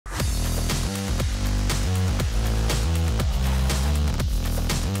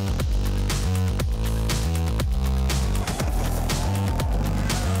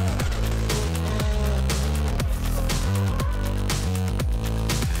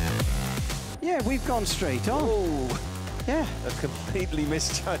Yeah, we've gone straight on. Oh, yeah. I completely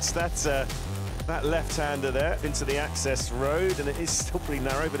misjudged that left-hander there into the access road, and it is still pretty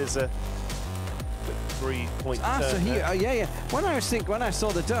narrow, but it's a 3-point turn. So here, yeah. When I saw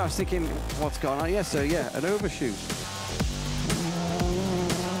the dirt, I was thinking, what's going on? Yeah, so yeah, an overshoot.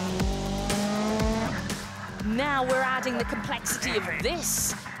 Now we're adding the complexity of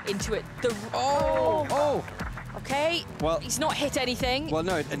this into it. Okay, well, he's not hit anything. Well,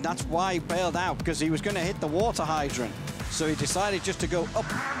 no, and that's why he bailed out, because he was going to hit the water hydrant. So he decided just to go up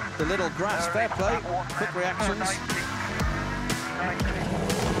the little grass. Fair play, quick reactions.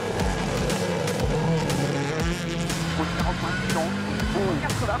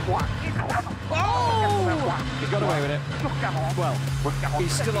 Oh! He got away with it. Well,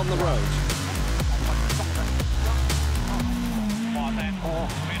 he's still on the road.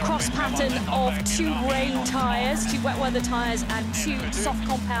 Cross pattern of 2 rain tyres, 2 wet weather tyres and 2 soft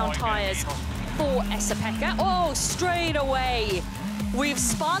compound tyres for Esapekka. Oh, straight away we've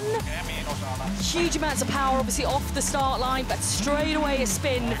spun. Huge amounts of power obviously off the start line, but straight away a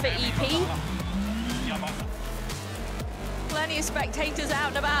spin for EP. Plenty of spectators out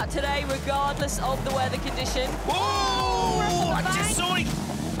and about today, regardless of the weather condition. Oh, I just saw it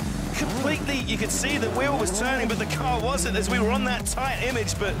completely. You could see the wheel was turning, but the car wasn't, as we were on that tight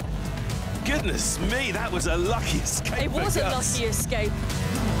image. But goodness me, that was a lucky escape. It was a lucky escape.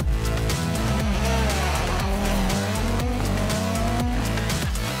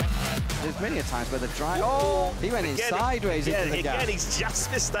 There's many a times where the drive. Oh, he went in sideways into the gap. Again, he's just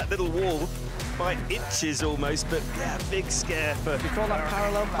missed that little wall by inches almost, but yeah, big scare for. You call that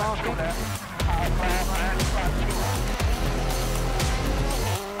parallel parking?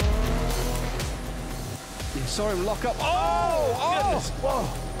 You saw him lock up. Goodness. Whoa.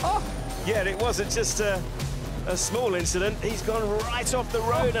 Yeah, it wasn't just a small incident. He's gone right off the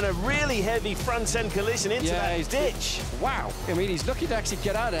road and a really heavy front-end collision into that ditch. Wow. I mean, he's lucky to actually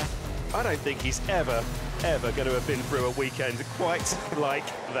get out of there. I don't think he's ever going to have been through a weekend quite like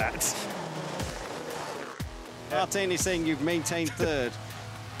that. Martin is saying you've maintained third.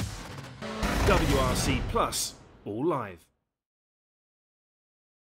 WRC Plus, all live.